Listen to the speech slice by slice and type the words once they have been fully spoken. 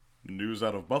News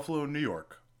out of Buffalo, New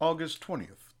York, August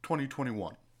 20th,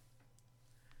 2021.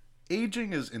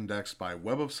 Aging is indexed by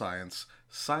Web of Science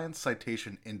Science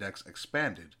Citation Index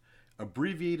Expanded,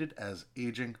 abbreviated as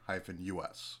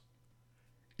Aging-US.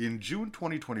 In June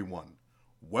 2021,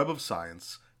 Web of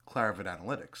Science Clarivate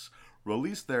Analytics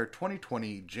released their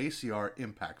 2020 JCR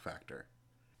Impact Factor.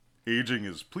 Aging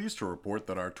is pleased to report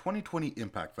that our 2020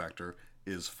 Impact Factor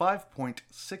is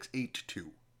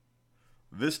 5.682.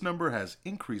 This number has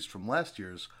increased from last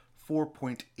year's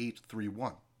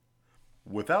 4.831.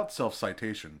 Without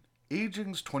self-citation,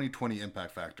 Aging's 2020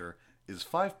 Impact Factor is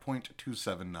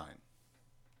 5.279.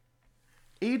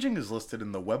 Aging is listed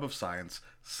in the Web of Science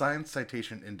Science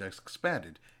Citation Index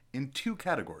Expanded in two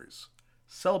categories: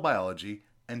 cell biology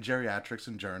and geriatrics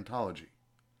and gerontology.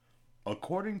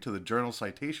 According to the Journal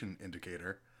Citation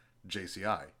Indicator,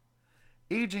 JCI,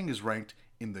 aging is ranked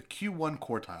in the Q1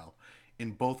 quartile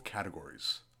in both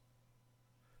categories.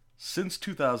 Since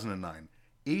 2009,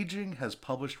 Aging has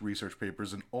published research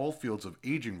papers in all fields of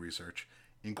aging research,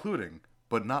 including,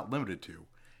 but not limited to,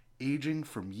 aging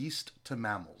from yeast to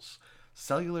mammals,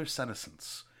 cellular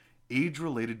senescence,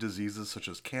 age-related diseases such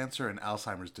as cancer and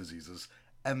Alzheimer's diseases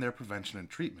and their prevention and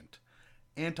treatment,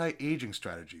 anti-aging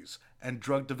strategies and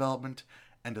drug development,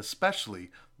 and especially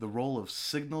the role of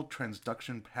signal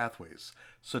transduction pathways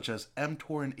such as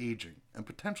mTOR in aging and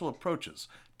potential approaches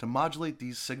to modulate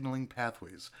these signaling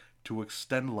pathways to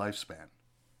extend lifespan.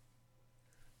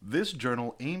 This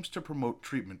journal aims to promote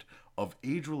treatment of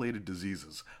age-related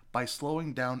diseases by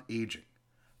slowing down aging,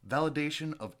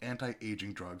 validation of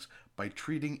anti-aging drugs by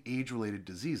treating age-related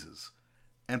diseases,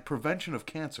 and prevention of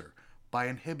cancer by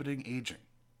inhibiting aging.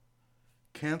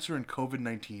 Cancer and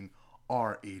COVID-19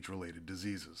 are age-related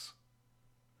diseases.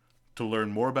 To learn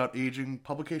more about aging,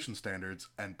 publication standards,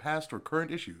 and past or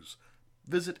current issues,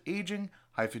 visit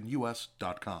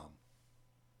aging-us.com.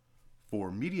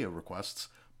 For media requests,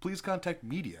 please contact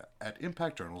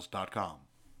media@impactjournals.com.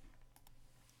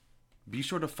 Be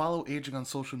sure to follow Aging on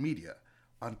social media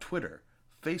on Twitter,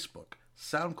 Facebook,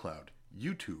 SoundCloud,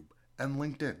 YouTube, and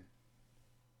LinkedIn.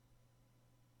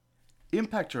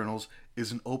 Impact Journals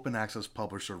is an open access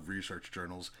publisher of research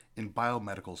journals in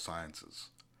biomedical sciences.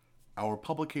 Our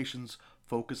publications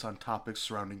focus on topics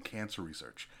surrounding cancer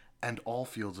research and all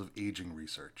fields of aging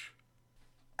research.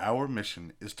 Our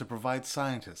mission is to provide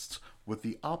scientists with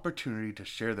the opportunity to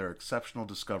share their exceptional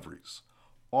discoveries,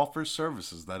 offer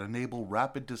services that enable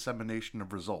rapid dissemination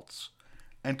of results,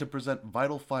 and to present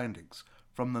vital findings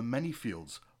from the many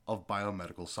fields of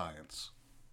biomedical science.